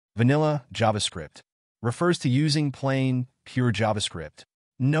Vanilla JavaScript refers to using plain, pure JavaScript.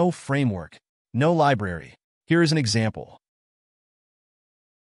 No framework, no library. Here is an example.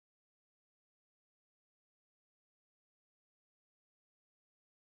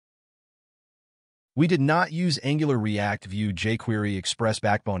 We did not use Angular, React, Vue, jQuery, Express,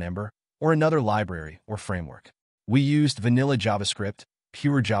 Backbone, Ember, or another library or framework. We used vanilla JavaScript,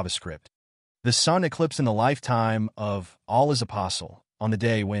 pure JavaScript. The sun eclipsed in the lifetime of Allah's apostle on the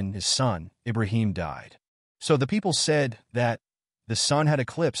day when his son, Ibrahim, died. So the people said that the sun had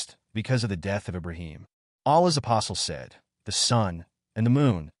eclipsed because of the death of Ibrahim. Allah's apostle said, the sun and the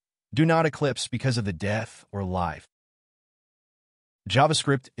moon do not eclipse because of the death or life.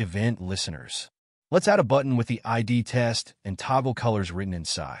 JavaScript event listeners. Let's add a button with the ID test and toggle colors written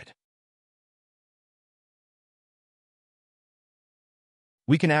inside.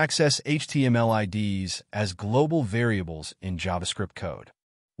 We can access HTML IDs as global variables in JavaScript code.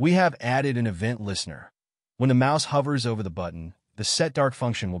 We have added an event listener. When the mouse hovers over the button, the setDark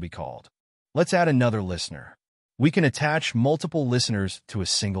function will be called. Let's add another listener. We can attach multiple listeners to a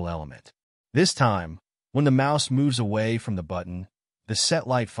single element. This time, when the mouse moves away from the button, the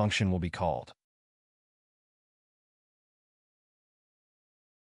setLight function will be called.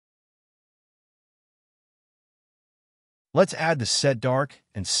 Let's add the setDark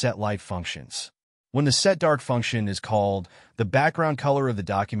and setLight functions. When the setDark function is called, the background color of the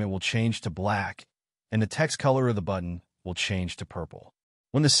document will change to black, and the text color of the button will change to purple.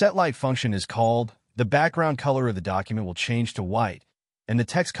 When the setLight function is called, the background color of the document will change to white, and the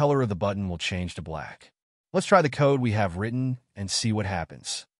text color of the button will change to black. Let's try the code we have written and see what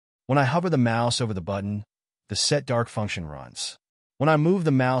happens. When I hover the mouse over the button, the setDark function runs. When I move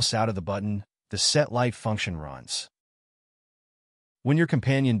the mouse out of the button, the setLight function runs. When your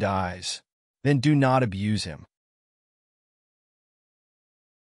companion dies, then do not abuse him.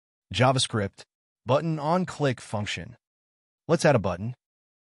 JavaScript button on click function. Let's add a button.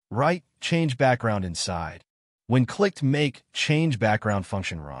 Write change background inside. When clicked, make change background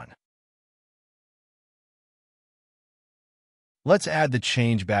function run. Let's add the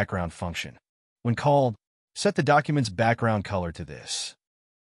change background function. When called, set the document's background color to this.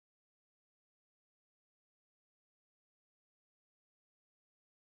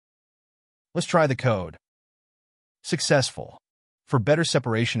 Let's try the code. Successful. For better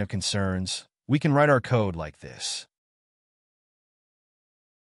separation of concerns, we can write our code like this.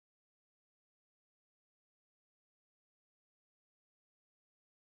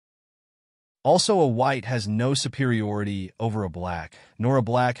 Also, a white has no superiority over a black, nor a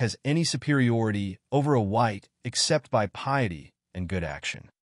black has any superiority over a white except by piety and good action.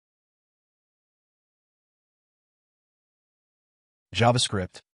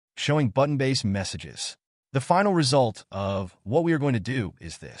 JavaScript showing button-based messages. The final result of what we are going to do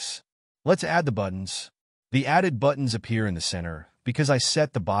is this. Let's add the buttons. The added buttons appear in the center because I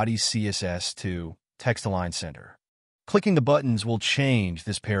set the body CSS to text-align center. Clicking the buttons will change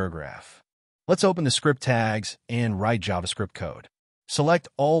this paragraph. Let's open the script tags and write JavaScript code. Select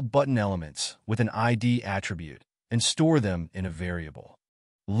all button elements with an ID attribute and store them in a variable.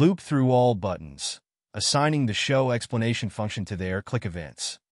 Loop through all buttons, assigning the show explanation function to their click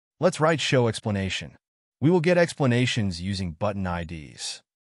events. Let's write show explanation. We will get explanations using button IDs.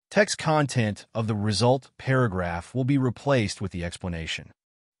 Text content of the result paragraph will be replaced with the explanation.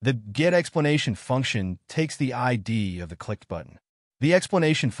 The getExplanation function takes the ID of the clicked button. The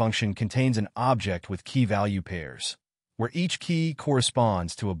explanation function contains an object with key-value pairs, where each key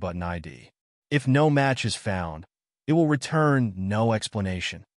corresponds to a button ID. If no match is found, it will return no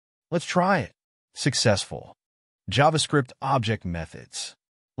explanation. Let's try it. Successful. JavaScript object methods.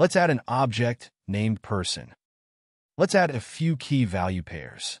 Let's add an object named person. Let's add a few key-value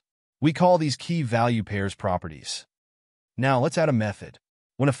pairs. We call these key-value pairs properties. Now let's add a method.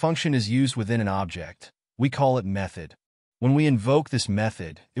 When a function is used within an object, we call it method. When we invoke this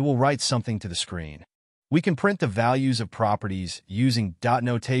method, it will write something to the screen. We can print the values of properties using dot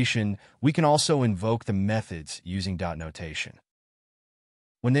notation. We can also invoke the methods using dot notation.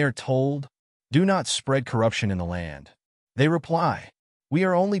 When they are told, "Do not spread corruption in the land," they reply, "We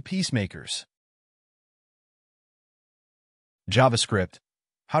are only peacemakers." JavaScript,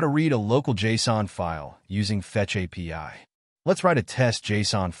 how to read a local JSON file using Fetch API. Let's write a test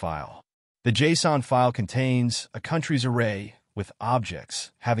JSON file. The JSON file contains a countries array with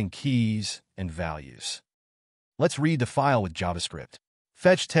objects having keys and values. Let's read the file with JavaScript.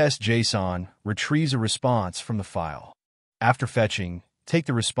 Fetch test JSON retrieves a response from the file. After fetching, take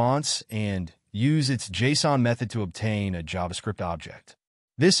the response and use its JSON method to obtain a JavaScript object.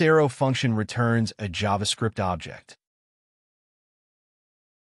 This arrow function returns a JavaScript object.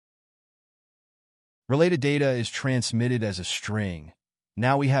 Related data is transmitted as a string.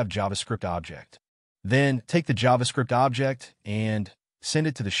 Now we have JavaScript object. Then take the JavaScript object and send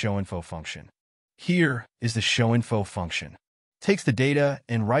it to the showInfo function. Here is the showInfo function. Takes the data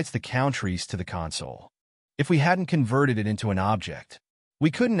and writes the countries to the console. If we hadn't converted it into an object,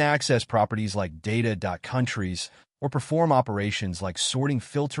 we couldn't access properties like data.countries or perform operations like sorting,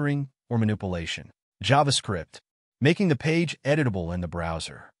 filtering, or manipulation. JavaScript, making the page editable in the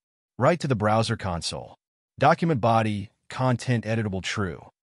browser. Write to the browser console. Document body, content editable true.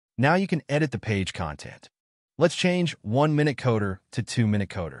 Now you can edit the page content. Let's change 1-minute coder to 2-minute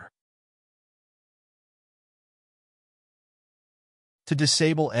coder. To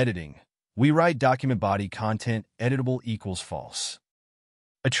disable editing, we write document body content editable equals false.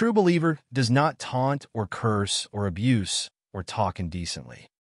 A true believer does not taunt or curse or abuse or talk indecently.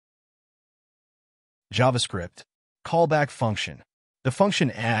 JavaScript, callback function. The function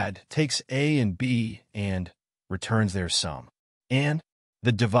add takes A and B and returns their sum. And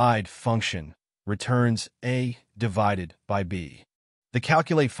the divide function returns A divided by B. The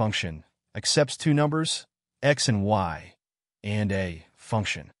calculate function accepts two numbers, x and y, and a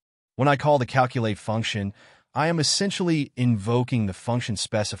function. When I call the calculate function, I am essentially invoking the function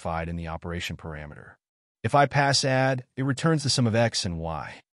specified in the operation parameter. If I pass add, it returns the sum of x and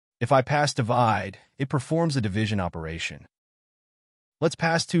y. If I pass divide, it performs a division operation. Let's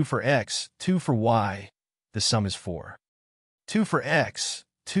pass 2 for x, 2 for y. The sum is 4. 2 for x,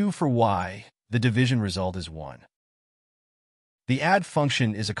 2 for y. The division result is 1. The add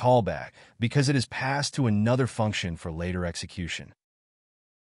function is a callback because it is passed to another function for later execution.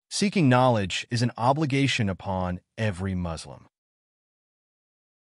 Seeking knowledge is an obligation upon every Muslim.